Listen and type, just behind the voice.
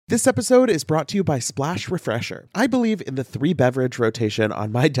This episode is brought to you by Splash Refresher. I believe in the 3-beverage rotation on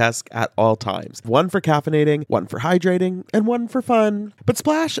my desk at all times. One for caffeinating, one for hydrating, and one for fun. But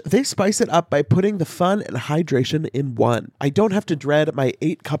Splash, they spice it up by putting the fun and hydration in one. I don't have to dread my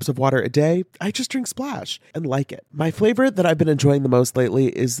 8 cups of water a day. I just drink Splash and like it. My flavor that I've been enjoying the most lately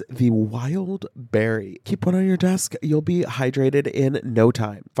is the Wild Berry. Keep one on your desk. You'll be hydrated in no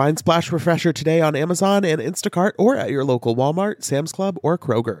time. Find Splash Refresher today on Amazon and Instacart or at your local Walmart, Sam's Club, or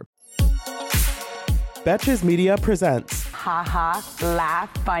Kroger. Betches Media presents Ha,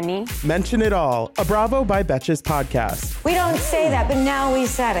 laugh, funny. Mention It All, a Bravo by Betches podcast. We don't say that, but now we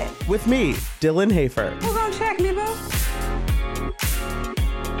said it. With me, Dylan Hafer. Who's gonna check me, boo?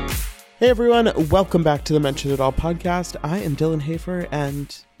 Hey everyone, welcome back to the Mention It All podcast. I am Dylan Hafer,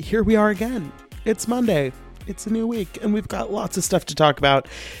 and here we are again. It's Monday, it's a new week, and we've got lots of stuff to talk about.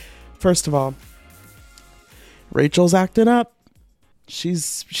 First of all, Rachel's acting up.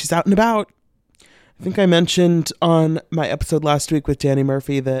 She's out and about. I think I mentioned on my episode last week with Danny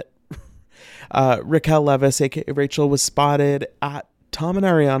Murphy that Raquel Levis, aka Rachel, was spotted at Tom and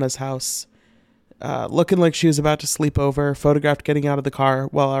Ariana's house, looking like she was about to sleep over, photographed getting out of the car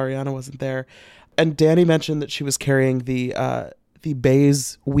while Ariana wasn't there. And Danny mentioned that she was carrying the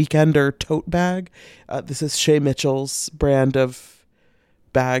Baze Weekender tote bag. This is Shay Mitchell's brand of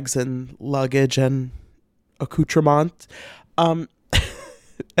bags and luggage and accoutrement.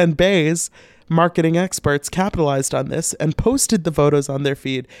 And Baze marketing experts capitalized on this and posted the photos on their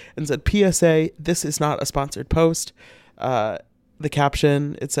feed and said, PSA, this is not a sponsored post. The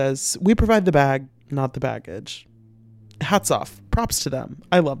caption, it says, we provide the bag, not the baggage. Hats off. Props to them.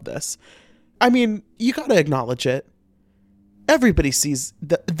 I love this. I mean, you got to acknowledge it. Everybody sees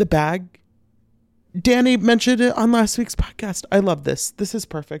the bag. Danny mentioned it on last week's podcast. I love this. This is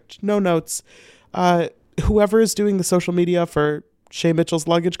perfect. No notes. Whoever is doing the social media for Shay Mitchell's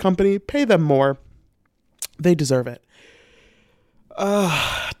luggage company, pay them more. They deserve it.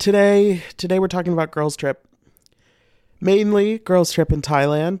 Today we're talking about Girls Trip. Mainly Girls Trip in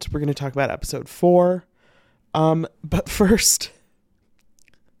Thailand. We're going to talk about episode 4. But first,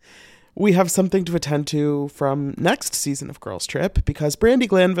 we have something to attend to from next season of Girls Trip, because Brandi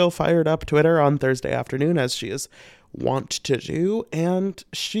Glanville fired up Twitter on Thursday afternoon, as she is wont to do, and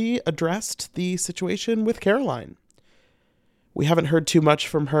she addressed the situation with Caroline. We haven't heard too much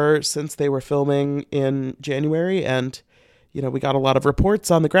from her since they were filming in January, and, you know, we got a lot of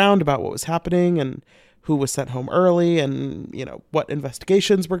reports on the ground about what was happening and who was sent home early and, you know, what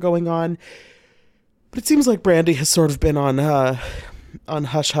investigations were going on. But it seems like Brandi has sort of been on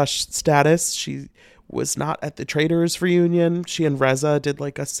hush-hush status. She was not at the Traders reunion. She and Reza did,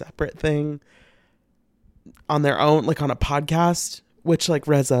 like, a separate thing on their own, like on a podcast, which, like,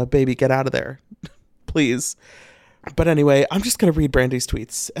 Reza, baby, get out of there, please. But anyway, I'm just going to read Brandi's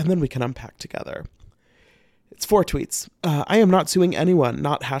tweets, and then we can unpack together. It's 4 tweets. I am not suing anyone,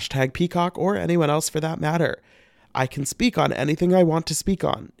 not #Peacock or anyone else for that matter. I can speak on anything I want to speak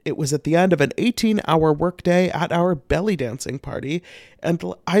on. It was at the end of an 18-hour workday at our belly dancing party, and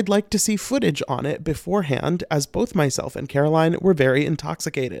I'd like to see footage on it beforehand, as both myself and Caroline were very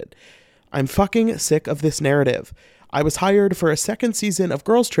intoxicated. I'm fucking sick of this narrative. I was hired for a second season of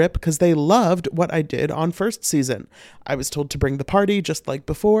Girls Trip because they loved what I did on first season. I was told to bring the party just like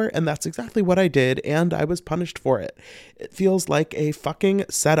before, and that's exactly what I did, and I was punished for it. It feels like a fucking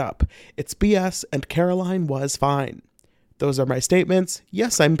setup. It's BS, and Caroline was fine. Those are my statements.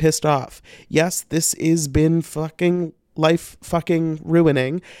 Yes, I'm pissed off. Yes, this has been fucking life fucking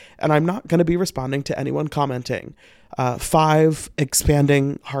ruining, and I'm not going to be responding to anyone commenting. 5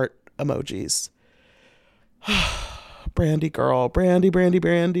 expanding heart emojis. Brandi girl,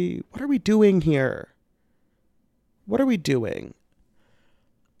 Brandi. What are we doing here? What are we doing?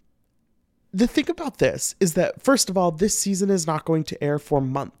 The thing about this is that, first of all, this season is not going to air for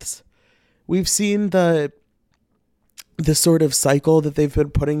months. We've seen the sort of cycle that they've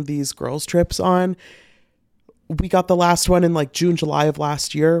been putting these girls trips on. We got the last one in like June, July of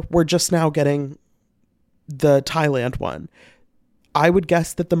last year. We're just now getting the Thailand one. I would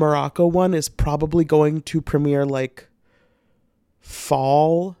guess that the Morocco one is probably going to premiere like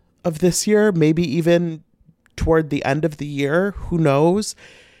fall of this year, maybe even toward the end of the year. Who knows?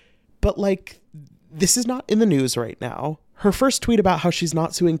 But like, this is not in the news right now. Her first tweet about how she's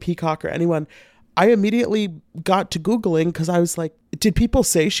not suing Peacock or anyone, I immediately got to Googling because I was like, did people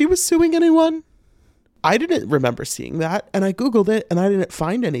say she was suing anyone? I didn't remember seeing that. And I Googled it and I didn't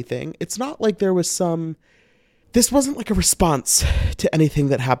find anything. It's not like there was this wasn't like a response to anything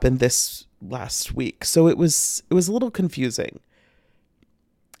that happened this last week. So it was a little confusing.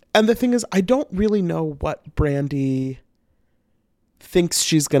 And the thing is, I don't really know what Brandi thinks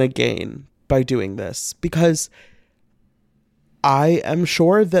she's going to gain by doing this, because I am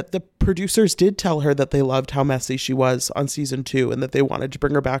sure that the producers did tell her that they loved how messy she was on season 2 and that they wanted to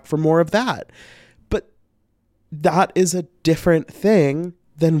bring her back for more of that. But that is a different thing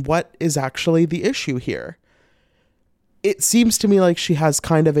than what is actually the issue here. It seems to me like she has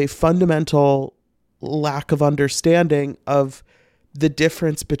kind of a fundamental lack of understanding of the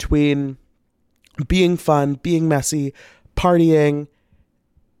difference between being fun, being messy, partying,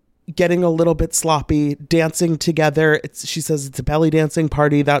 getting a little bit sloppy, dancing together. She says it's a belly dancing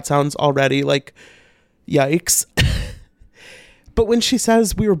party. That sounds already like yikes. But when she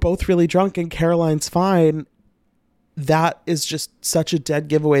says we were both really drunk and Caroline's fine, that is just such a dead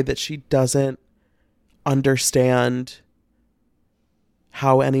giveaway that she doesn't understand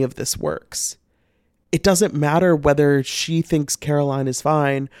how any of this works. It doesn't matter whether she thinks Caroline is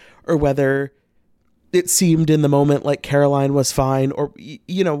fine or whether it seemed in the moment like Caroline was fine, or,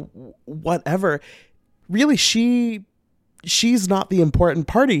 you know, whatever. Really, she's not the important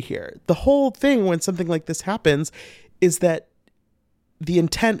party here. The whole thing when something like this happens is that the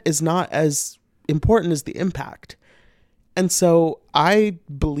intent is not as important as the impact. And so I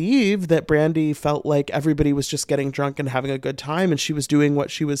believe that Brandy felt like everybody was just getting drunk and having a good time and she was doing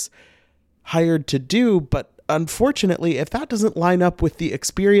what she was hired to do. But unfortunately, if that doesn't line up with the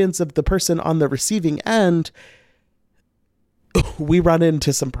experience of the person on the receiving end, we run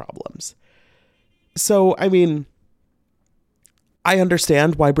into some problems. So, I mean, I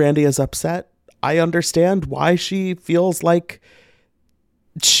understand why Brandy is upset. I understand why she feels like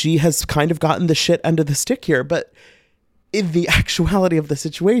she has kind of gotten the shit end of the stick here. But in the actuality of the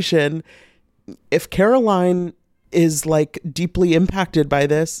situation, if Caroline is like deeply impacted by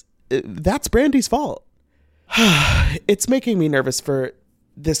this, that's Brandy's fault. It's making me nervous for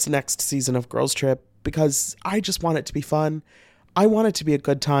this next season of Girls Trip because I just want it to be fun. I want it to be a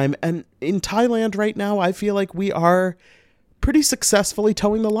good time. And in Thailand right now, I feel like we are pretty successfully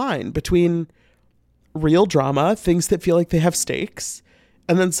towing the line between real drama, things that feel like they have stakes,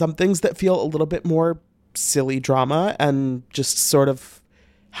 and then some things that feel a little bit more silly drama and just sort of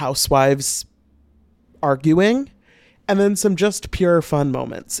housewives arguing, and then some just pure fun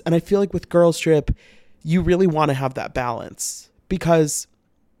moments. And I feel like with Girls Trip, you really want to have that balance because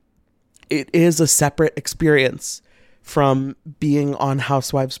it is a separate experience from being on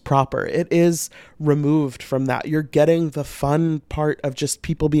Housewives proper. It is removed from that. You're getting the fun part of just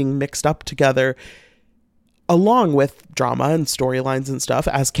people being mixed up together along with drama and storylines and stuff.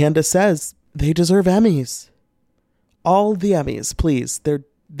 As Candace says, they deserve Emmys. All the Emmys, please.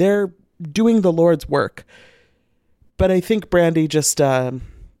 They're doing the Lord's work. But I think Brandy just...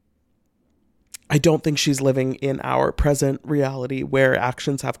 I don't think she's living in our present reality where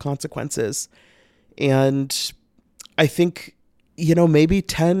actions have consequences. And I think, you know, maybe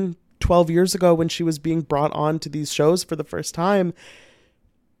 10, 12 years ago when she was being brought on to these shows for the first time,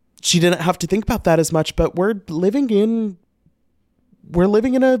 she didn't have to think about that as much. But we're living in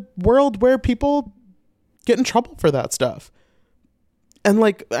a world where people get in trouble for that stuff. And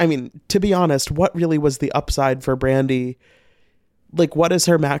like, I mean, to be honest, what really was the upside for Brandy? Like, what is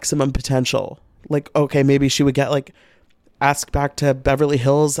her maximum potential? Like, okay, maybe she would get like asked back to Beverly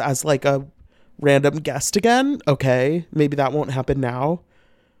Hills as like a random guest again. Okay, maybe that won't happen now.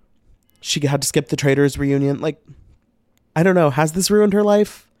 She had to skip the Traders reunion. Like, I don't know. Has this ruined her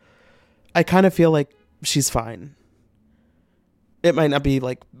life? I kind of feel like she's fine. It might not be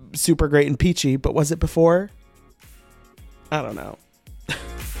like super great and peachy, but was it before? I don't know.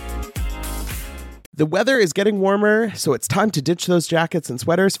 The weather is getting warmer, so it's time to ditch those jackets and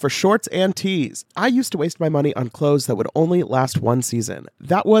sweaters for shorts and tees. I used to waste my money on clothes that would only last one season.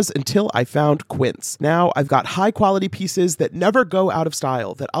 That was until I found Quince. Now I've got high quality pieces that never go out of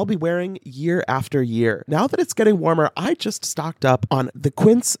style that I'll be wearing year after year. Now that it's getting warmer, I just stocked up on the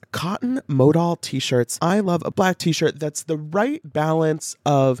Quince cotton modal t-shirts. I love a black t-shirt that's the right balance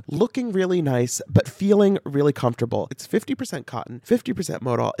of looking really nice, but feeling really comfortable. It's 50% cotton, 50%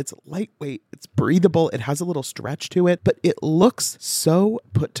 modal. It's lightweight. It's breathable. It has a little stretch to it, but it looks so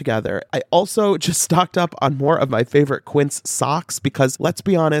put together. I also just stocked up on more of my favorite Quince socks because let's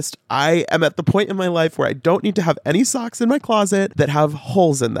be honest, I am at the point in my life where I don't need to have any socks in my closet that have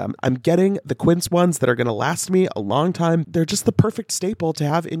holes in them. I'm getting the Quince ones that are going to last me a long time. They're just the perfect staple to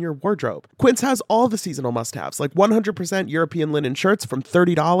have in your wardrobe. Quince has all the seasonal must-haves like 100% European linen shirts from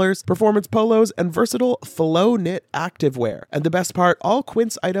 $30, performance polos, and versatile flow knit activewear. And the best part, all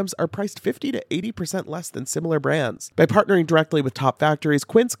Quince items are priced 50 to 80% 85% less than similar brands. By partnering directly with top factories,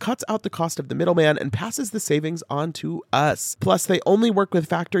 Quince cuts out the cost of the middleman and passes the savings on to us. Plus, they only work with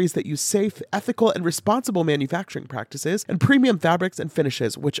factories that use safe, ethical, and responsible manufacturing practices and premium fabrics and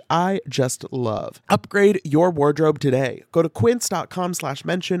finishes, which I just love. Upgrade your wardrobe today. Go to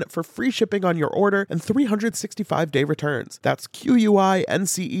quince.com/mention for free shipping on your order and 365-day returns. That's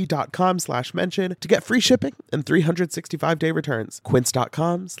QUINCE.com/mention to get free shipping and 365-day returns.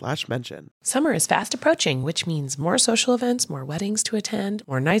 Quince.com/mention. Summer is fast approaching, which means more social events, more weddings to attend,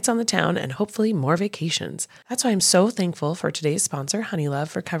 more nights on the town, and hopefully more vacations. That's why I'm so thankful for today's sponsor, Honeylove,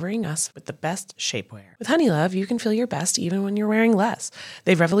 for covering us with the best shapewear. With Honeylove, you can feel your best even when you're wearing less.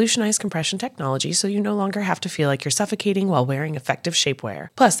 They've revolutionized compression technology, so you no longer have to feel like you're suffocating while wearing effective shapewear.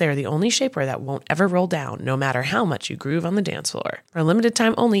 Plus, they are the only shapewear that won't ever roll down, no matter how much you groove on the dance floor. For a limited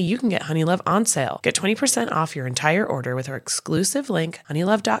time only, you can get Honeylove on sale. Get 20% off your entire order with our exclusive link,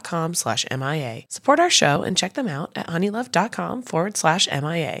 honeylove.com/MIA. Support our show and check them out at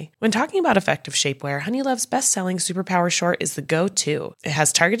honeylove.com/MIA. When talking about effective shapewear, Honeylove's best-selling Superpower Short is the go-to. It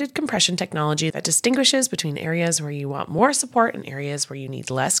has targeted compression technology that distinguishes between areas where you want more support and areas where you need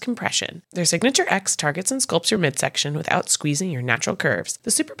less compression. Their Signature X targets and sculpts your midsection without squeezing your natural curves.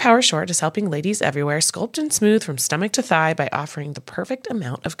 The Superpower Short is helping ladies everywhere sculpt and smooth from stomach to thigh by offering the perfect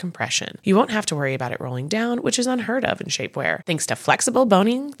amount of compression. You won't have to worry about it rolling down, which is unheard of in shapewear, thanks to flexible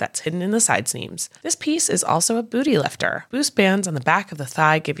boning that's hidden in the side seams. This piece is also a booty lifter. Boost bands on the back of the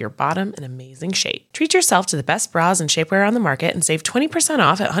thigh give your bottom an amazing shape. Treat yourself to the best bras and shapewear on the market and save 20%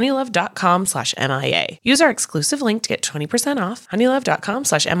 off at honeylove.com/MIA. Use our exclusive link to get 20% off,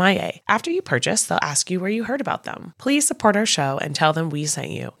 honeylove.com/MIA. After you purchase, they'll ask you where you heard about them. Please support our show and tell them we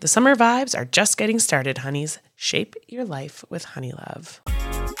sent you. The summer vibes are just getting started, honeys. Shape your life with Honeylove.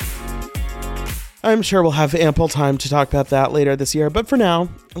 I'm sure we'll have ample time to talk about that later this year, but for now,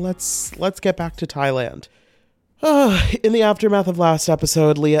 let's get back to Thailand. In the aftermath of last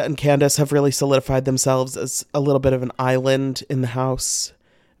episode, Leah and Candace have really solidified themselves as a little bit of an island in the house.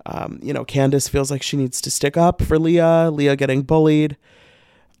 Candace feels like she needs to stick up for Leah getting bullied.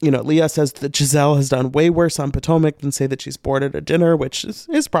 Leah says that Giselle has done way worse on Potomac than say that she's bored at a dinner, which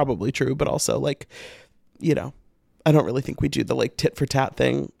is probably true, but also I don't really think we do the tit for tat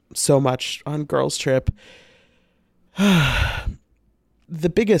thing so much on Girls Trip. The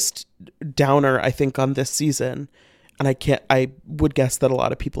biggest downer, I think, on this season, and I would guess that a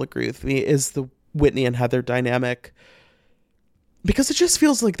lot of people agree with me, is the Whitney and Heather dynamic, because it just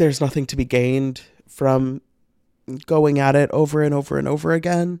feels like there's nothing to be gained from going at it over and over and over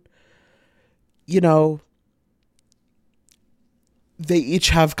again. They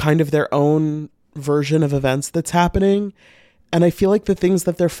each have kind of their own version of events that's happening, and I feel like the things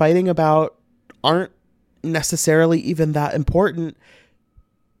that they're fighting about aren't necessarily even that important,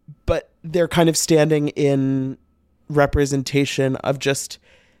 but they're kind of standing in representation of just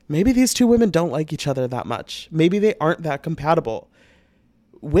maybe these two women don't like each other that much. Maybe they aren't that compatible.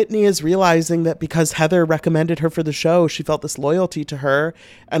 Whitney is realizing that because Heather recommended her for the show, she felt this loyalty to her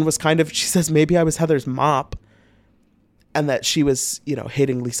and was she says, maybe I was Heather's mop, and that she was,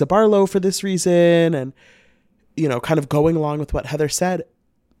 hating Lisa Barlow for this reason and, kind of going along with what Heather said.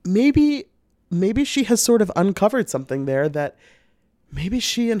 Maybe she has sort of uncovered something there, that maybe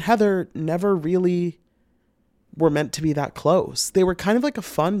she and Heather never really were meant to be that close. They were kind of like a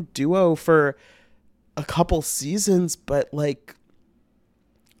fun duo for a couple seasons, but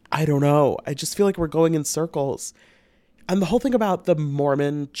I don't know. I just feel like we're going in circles. And the whole thing about the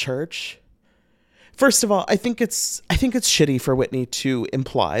Mormon church, first of all, I think it's shitty for Whitney to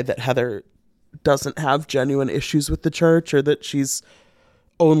imply that Heather doesn't have genuine issues with the church, or that she's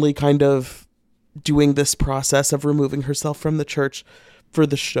only kind of doing this process of removing herself from the church for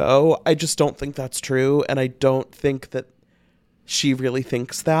the show. I just don't think that's true, and I don't think that she really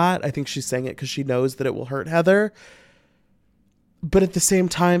thinks that. I think she's saying it because she knows that it will hurt Heather. But at the same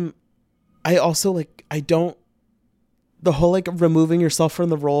time, I also the whole removing yourself from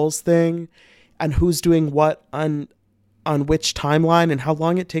the roles thing and who's doing what on which timeline and how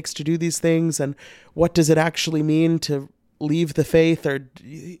long it takes to do these things and what does it actually mean to leave the faith, or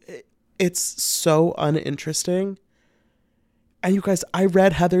it's so uninteresting. And you guys, I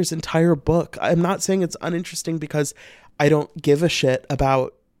read Heather's entire book. I'm not saying it's uninteresting because I don't give a shit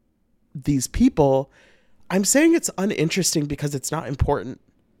about these people. I'm saying it's uninteresting because it's not important.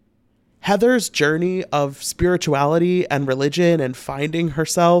 Heather's journey of spirituality and religion and finding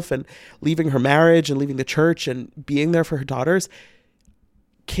herself and leaving her marriage and leaving the church and being there for her daughters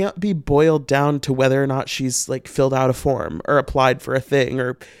can't be boiled down to whether or not she's filled out a form or applied for a thing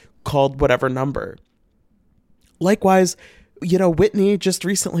or called whatever number. Likewise, You know, Whitney just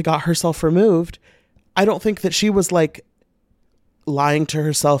recently got herself removed. I don't think that she was like lying to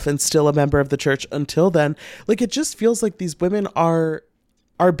herself and still a member of the church until then. Like, it just feels like these women are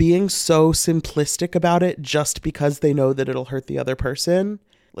being so simplistic about it just because they know that it'll hurt the other person.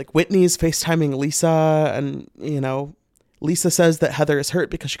 Like, Whitney's FaceTiming Lisa, and, you know, Lisa says that Heather is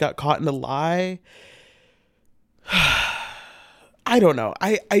hurt because she got caught in a lie. I don't know.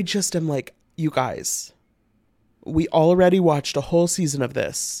 I just am like, you guys, we already watched a whole season of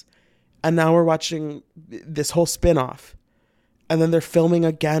this, and now we're watching this whole spinoff, and then they're filming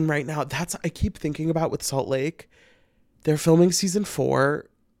again right now. That's, I keep thinking about with Salt Lake. They're filming season 4,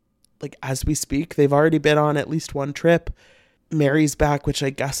 like, as we speak. They've already been on at least one trip. Mary's back, which I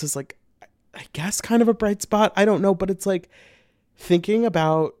guess is like, I guess kind of a bright spot. I don't know, but it's like thinking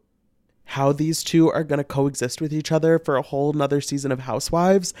about how these two are going to coexist with each other for a whole nother season of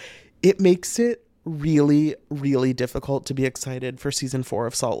Housewives. It makes it really, really difficult to be excited for season 4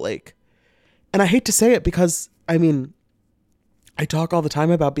 of Salt Lake. And I hate to say it because, I mean, I talk all the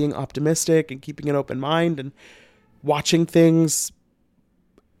time about being optimistic and keeping an open mind and watching things,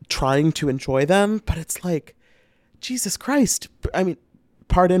 trying to enjoy them, but it's like, Jesus Christ. I mean,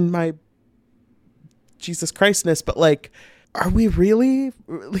 pardon my Jesus Christness, but like, are we really,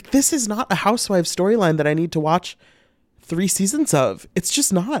 like, this is not a Housewives storyline that I need to watch 3 seasons of. It's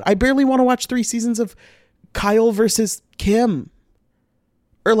just not. I barely want to watch 3 seasons of Kyle versus Kim,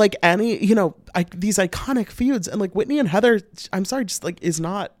 or like any, you know, these iconic feuds. And like Whitney and Heather, I'm sorry, just like is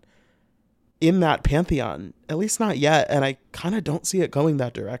not in that pantheon, at least not yet. And I kind of don't see it going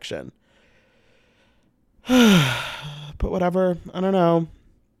that direction. But whatever. I don't know.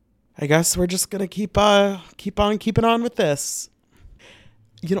 I guess we're just going to keep on keeping on with this.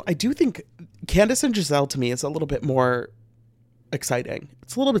 You know, I do think Candace and Giselle to me is a little bit more exciting.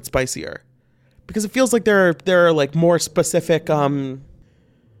 It's a little bit spicier because it feels like there are like more specific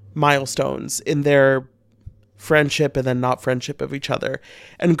milestones in their friendship and then not friendship of each other.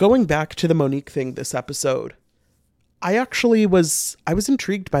 And going back to the Monique thing this episode, I was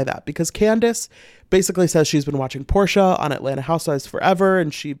intrigued by that because Candace basically says she's been watching Portia on Atlanta Housewives forever,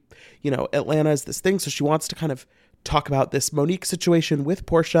 and she, you know, Atlanta is this thing, so she wants to kind of talk about this Monique situation with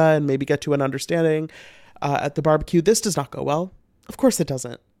Portia and maybe get to an understanding at the barbecue. This does not go well. Of course it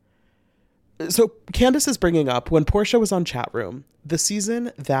doesn't. So Candace is bringing up when Portia was on Chat Room, the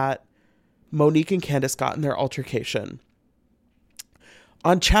season that Monique and Candace got in their altercation.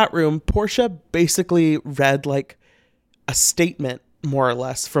 On Chat Room, Portia basically read like a statement, more or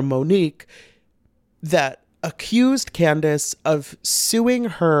less, from Monique that accused Candace of suing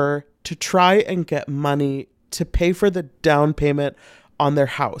her to try and get money to pay for the down payment on their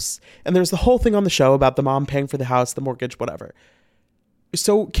house. And there's the whole thing on the show about the mom paying for the house, the mortgage, whatever.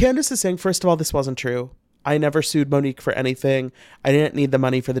 So Candace is saying, first of all, this wasn't true. I never sued Monique for anything. I didn't need the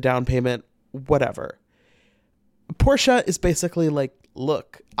money for the down payment, whatever. Portia is basically like,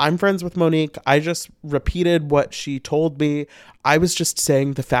 look, I'm friends with Monique. I just repeated what she told me. I was just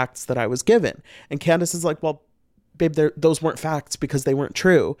saying the facts that I was given. And Candace is like, well, babe, those weren't facts because they weren't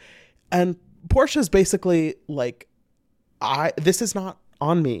true. And Portia's basically like, this is not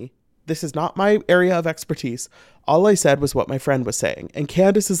on me. This is not my area of expertise. All I said was what my friend was saying. And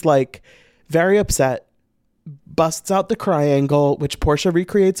Candace is like very upset, busts out the cry angle, which Portia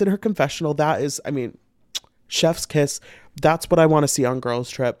recreates in her confessional. That is, I mean, chef's kiss. That's what I want to see on Girls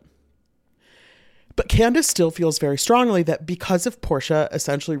Trip. But Candace still feels very strongly that because of Portia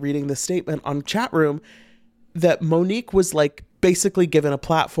essentially reading this statement on Chat Room, that Monique was like basically given a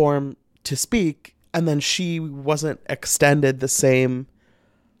platform to speak, and then she wasn't extended the same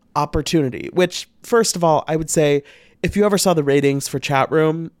opportunity. Which, first of all, I would say if you ever saw the ratings for Chat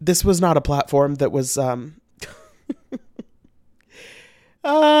Room, this was not a platform that was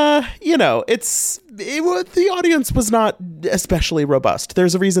you know, the audience was not especially robust.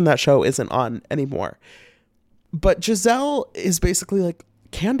 There's a reason that show isn't on anymore. But Giselle is basically like,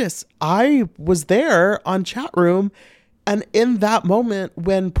 Candace, I was there on Chat Room, and in that moment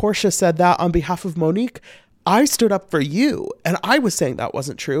when Portia said that on behalf of Monique, I stood up for you, and I was saying that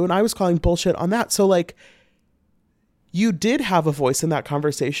wasn't true, and I was calling bullshit on that. So like, you did have a voice in that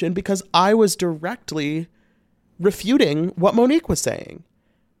conversation because I was directly refuting what Monique was saying.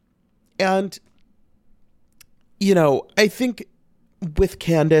 And, you know, I think with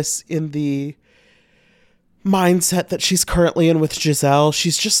Candace in the mindset that she's currently in with Giselle,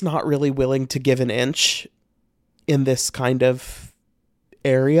 she's just not really willing to give an inch in this kind of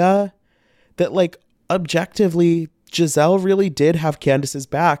area. That, like, objectively, Giselle really did have Candace's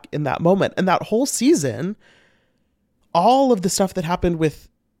back in that moment. And that whole season, all of the stuff that happened with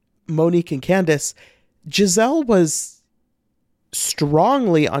Monique and Candace, Giselle was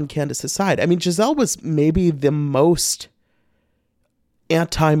strongly on Candace's side. I mean, Giselle was maybe the most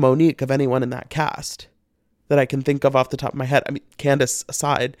anti-Monique of anyone in that cast that I can think of off the top of my head. I mean, Candace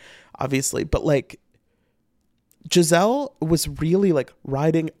aside, obviously, but like Giselle was really like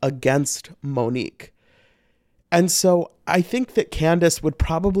riding against Monique. And so I think that Candace would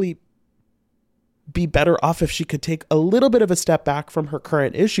probably be better off if she could take a little bit of a step back from her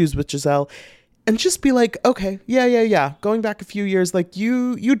current issues with Giselle and just be like, okay, yeah. Going back a few years, like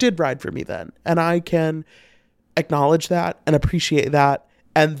you did ride for me then. And I can acknowledge that and appreciate that.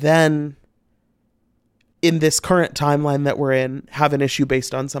 And then in this current timeline that we're in, have an issue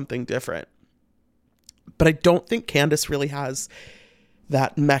based on something different. But I don't think Candace really has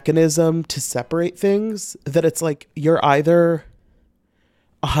that mechanism to separate things, that it's like you're either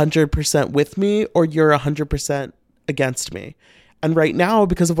 100% with me or you're 100% against me. And right now,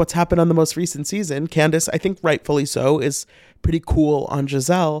 because of what's happened on the most recent season, Candace, I think rightfully so, is pretty cool on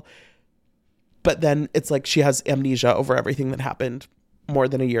Giselle. But then it's like she has amnesia over everything that happened more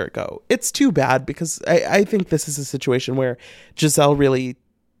than a year ago. It's too bad, because I think this is a situation where Giselle really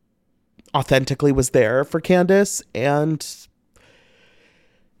authentically was there for Candace, and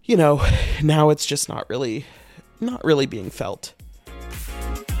you know, now it's just not really being felt.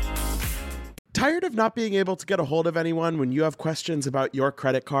 Tired of not being able to get a hold of anyone when you have questions about your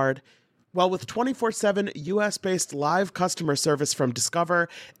credit card? Well, with 24/7 US-based live customer service from Discover,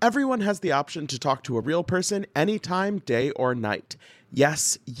 everyone has the option to talk to a real person anytime, day or night.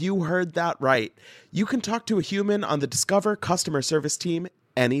 Yes, you heard that right. You can talk to a human on the Discover customer service team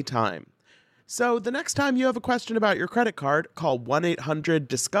anytime. So the next time you have a question about your credit card, call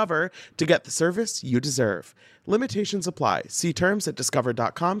 1-800-DISCOVER to get the service you deserve. Limitations apply. See terms at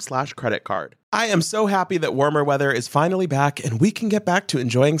discover.com/creditcard. I am so happy that warmer weather is finally back and we can get back to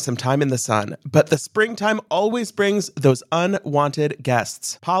enjoying some time in the sun. But the springtime always brings those unwanted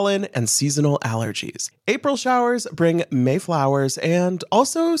guests, pollen and seasonal allergies. April showers bring May flowers and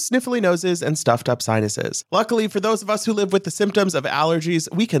also sniffly noses and stuffed up sinuses. Luckily for those of us who live with the symptoms of allergies,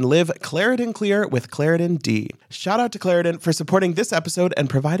 we can live Claritin Clear with Claritin D. Shout out to Claritin for supporting this episode and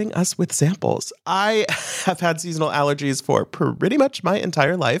providing us with samples. I have had seasonal allergies for pretty much my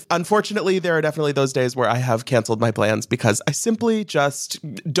entire life. Unfortunately, there are definitely those days where I have canceled my plans because I simply just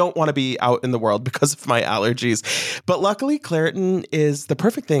don't want to be out in the world because of my allergies. But luckily, Claritin is the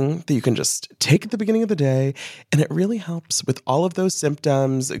perfect thing that you can just take at the beginning of the day, and it really helps with all of those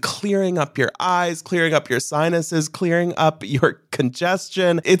symptoms, clearing up your eyes, clearing up your sinuses, clearing up your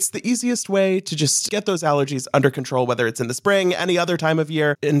congestion. It's the easiest way to just get those allergies under control, whether it's in the spring, any other time of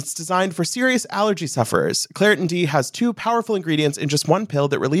year, and it's designed for serious allergy sufferers. Claritin D has 2 powerful ingredients in just 1 pill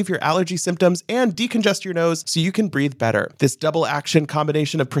that relieve your allergy symptoms and decongest your nose so you can breathe better. This double action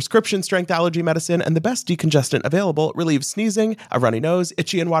combination of prescription strength allergy medicine and the best decongestant available relieves sneezing, a runny nose,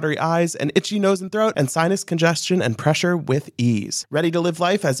 itchy and watery eyes, an itchy nose and throat, and sinus congestion and pressure with ease. Ready to live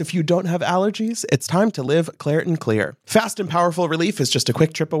life as if you don't have allergies? It's time to live Claritin Clear. Fast and powerful relief is just a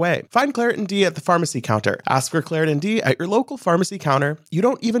quick trip away. Find Claritin D at the pharmacy counter. Ask for Claritin D at your local pharmacy counter. You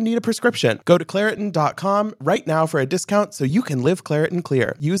don't even need a prescription. Go to Claritin.com right now for a discount so you can live Claritin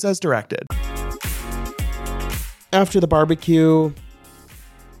Clear. Use as directed. After the barbecue,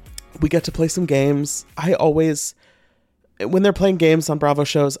 we get to play some games. When they're playing games on Bravo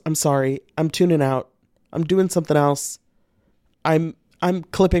shows, I'm sorry, I'm tuning out. I'm doing something else. I'm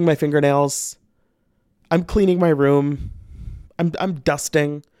clipping my fingernails. I'm cleaning my room. I'm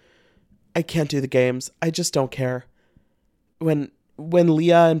dusting. I can't do the games. I just don't care. When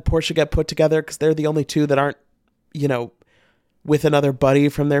Leah and Portia get put together, because they're the only two that aren't, with another buddy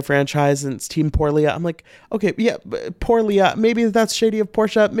from their franchise, and it's Team Poor Leah. I'm like, okay, yeah, poor Leah. Maybe that's shady of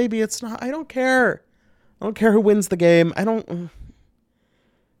Portia. Maybe it's not. I don't care. I don't care who wins the game.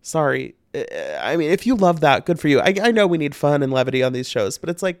 Sorry. I mean, if you love that, good for you. I know we need fun and levity on these shows, but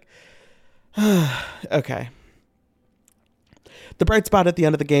it's like, okay. The bright spot at the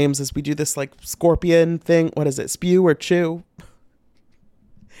end of the games is we do this like scorpion thing. What is it? Spew or chew?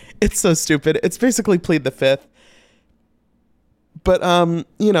 It's so stupid. It's basically plead the fifth. But,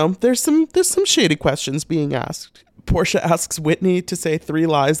 there's some shady questions being asked. Portia asks Whitney to say 3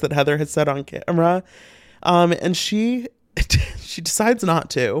 lies that Heather had said on camera. And she decides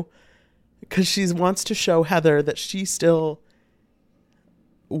not to, because she wants to show Heather that she still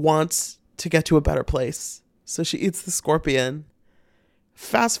wants to get to a better place. So she eats the scorpion.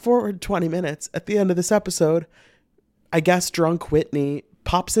 Fast forward 20 minutes. At the end of this episode, I guess drunk Whitney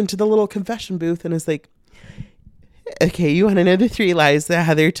pops into the little confession booth and is like, okay, you want to know the 3 lies that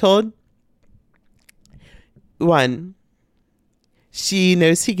Heather told? 1, she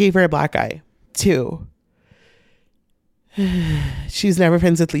knows he gave her a black eye. 2, She's never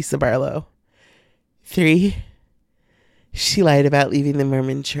friends with Lisa Barlow. 3, she lied about leaving the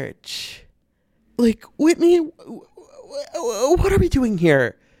Mormon church. Like, Whitney, what are we doing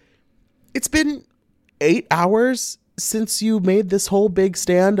here? It's been 8 hours since you made this whole big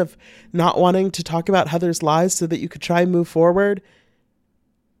stand of not wanting to talk about Heather's lies so that you could try and move forward.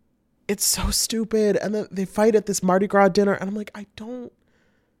 It's so stupid. And then they fight at this Mardi Gras dinner. And I'm like,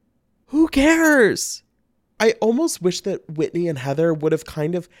 who cares? I almost wish that Whitney and Heather would have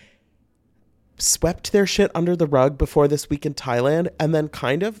kind of swept their shit under the rug before this week in Thailand and then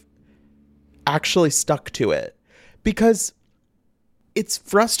kind of actually stuck to it. Because it's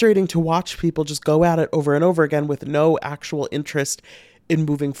frustrating to watch people just go at it over and over again with no actual interest in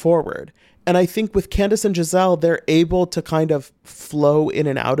moving forward. And I think with Candace and Giselle, they're able to kind of flow in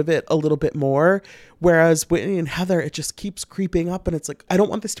and out of it a little bit more. Whereas Whitney and Heather, it just keeps creeping up. And it's like, I don't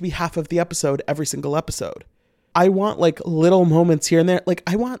want this to be half of the episode every single episode. I want like little moments here and there. Like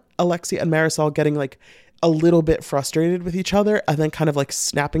I want Alexia and Marisol getting like a little bit frustrated with each other and then kind of like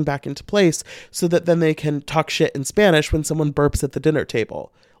snapping back into place so that then they can talk shit in Spanish when someone burps at the dinner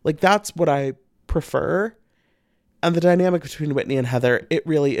table. Like that's what I prefer. And the dynamic between Whitney and Heather, it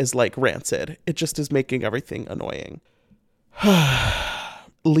really is like rancid. It just is making everything annoying.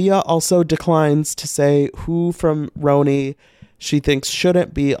 Leah also declines to say who from RHONY she thinks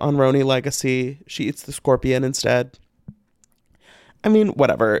shouldn't be on RHONY Legacy. She eats the scorpion instead. I mean,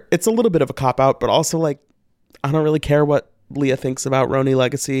 whatever. It's a little bit of a cop-out, but also like, I don't really care what Leah thinks about RHONY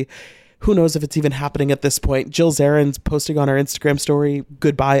Legacy. Who knows if it's even happening at this point. Jill Zarin's posting on her Instagram story,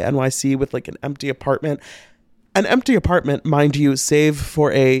 goodbye NYC, with like an empty apartment. An empty apartment, mind you, save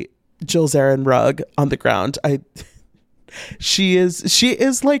for a Jill Zarin rug on the ground. She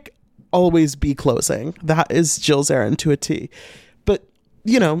is like always be closing. That is Jill Zarin to a T. But,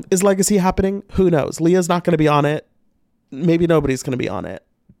 you know, is Legacy happening? Who knows? Leah's not going to be on it. Maybe nobody's going to be on it.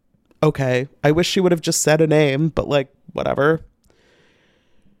 Okay. I wish she would have just said a name, but like, whatever.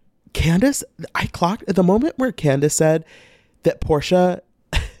 Candace, I clocked at the moment where Candace said that Portia,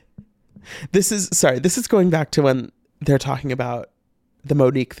 this is going back to when they're talking about the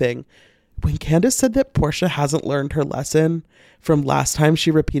Monique thing. When Candace said that Portia hasn't learned her lesson from last time she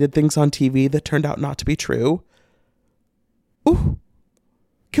repeated things on TV that turned out not to be true. Ooh,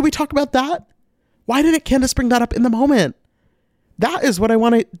 can we talk about that? Why didn't Candace bring that up in the moment? That is what I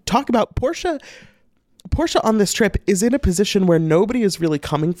want to talk about. Portia on this trip is in a position where nobody is really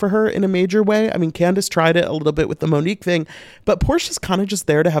coming for her in a major way. I mean, Candace tried it a little bit with the Monique thing, but Portia's kind of just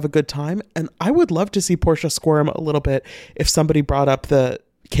there to have a good time. And I would love to see Portia squirm a little bit if somebody brought up the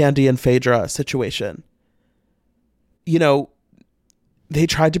Candy and Phaedra situation. You know, they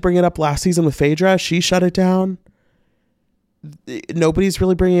tried to bring it up last season with Phaedra. She shut it down. Nobody's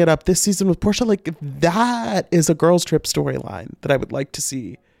really bringing it up this season with Portia. Like, that is a girls trip storyline that I would like to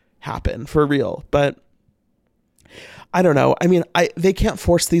see happen for real. But I don't know. I mean, they can't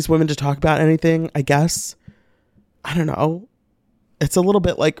force these women to talk about anything, I guess. I don't know. It's a little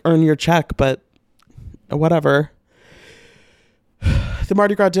bit like earn your check, but whatever. The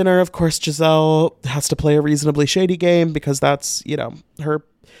Mardi Gras dinner, of course, Giselle has to play a reasonably shady game because that's, you know, her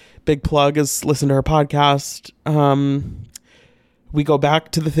big plug is listen to her podcast. We go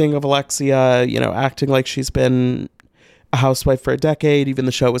back to the thing of Alexia, you know, acting like she's been a housewife for a decade. Even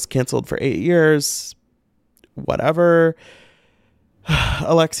the show was canceled for 8 years. Whatever.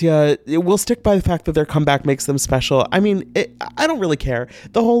 Alexia, we'll stick by the fact that their comeback makes them special. I mean, I don't really care.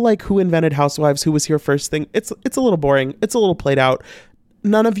 The whole like who invented Housewives, who was here first thing, it's a little boring. It's a little played out.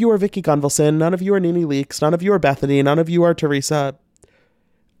 None of you are Vicky Gunvalson. None of you are Nene Leakes. None of you are Bethany. None of you are Teresa.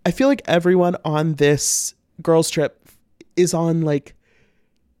 I feel like everyone on this girls trip is on like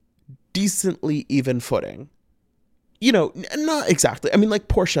decently even footing. You know, not exactly. I mean, like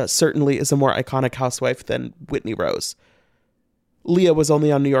Portia certainly is a more iconic housewife than Whitney Rose. Leah was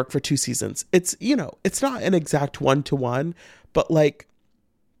only on New York for 2 seasons. It's, you know, it's not an exact 1-to-1, but like,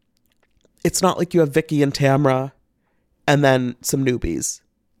 it's not like you have Vicky and Tamra and then some newbies.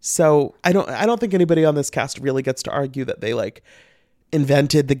 So I don't think anybody on this cast really gets to argue that they like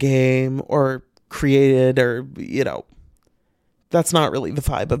invented the game or created or, you know, that's not really the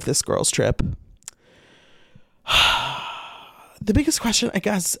vibe of this girls trip. The biggest question, I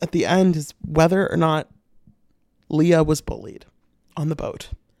guess, at the end is whether or not Leah was bullied on the boat.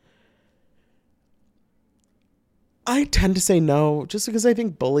 I tend to say no, just because I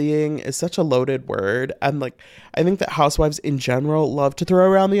think bullying is such a loaded word. And like, I think that housewives in general love to throw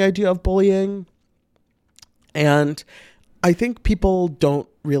around the idea of bullying. And I think people don't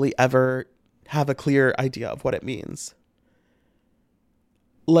really ever have a clear idea of what it means.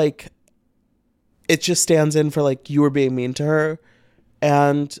 Like, it just stands in for like, you were being mean to her.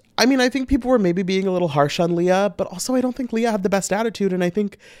 And I mean, I think people were maybe being a little harsh on Leah, but also I don't think Leah had the best attitude. And I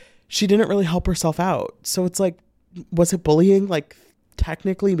think she didn't really help herself out. So it's like, was it bullying? Like,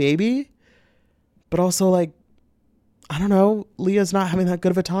 technically, maybe. But also, like, I don't know. Leah's not having that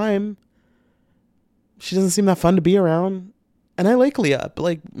good of a time. She doesn't seem that fun to be around. And I like Leah, but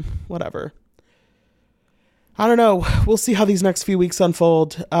like, whatever. I don't know. We'll see how these next few weeks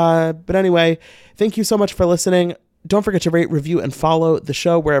unfold. But anyway, thank you so much for listening. Don't forget to rate, review, and follow the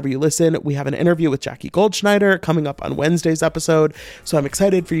show wherever you listen. We have an interview with Jackie Goldschneider coming up on Wednesday's episode, so I'm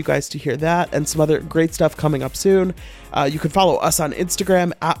excited for you guys to hear that and some other great stuff coming up soon. You can follow us on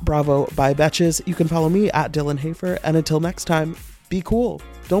Instagram at Bravo by Betches. You can follow me at Dylan Hafer. And until next time, be cool.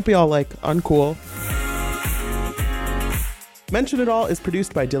 Don't be all like uncool. Mention It All is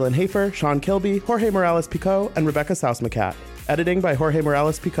produced by Dylan Hafer, Sean Kilby, Jorge Morales-Pico, and Rebecca Sausmacat. Editing by Jorge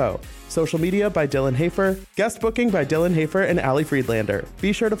Morales-Pico. Social media by Dylan Hafer. Guest booking by Dylan Hafer and Ali Friedlander.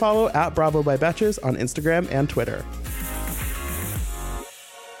 Be sure to follow at Bravo by Betches on Instagram and Twitter.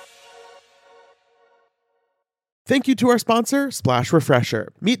 Thank you to our sponsor, Splash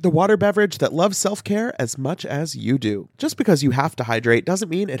Refresher. Meet the water beverage that loves self-care as much as you do. Just because you have to hydrate doesn't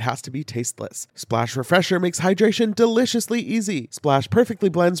mean it has to be tasteless. Splash Refresher makes hydration deliciously easy. Splash perfectly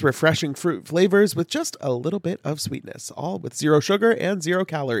blends refreshing fruit flavors with just a little bit of sweetness, all with 0 sugar and 0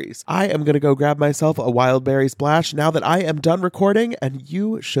 calories. I am going to go grab myself a wild berry splash now that I am done recording, and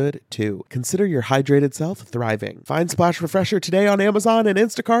you should too. Consider your hydrated self thriving. Find Splash Refresher today on Amazon and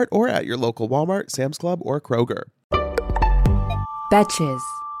Instacart or at your local Walmart, Sam's Club, or Kroger.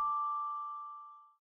 Betches.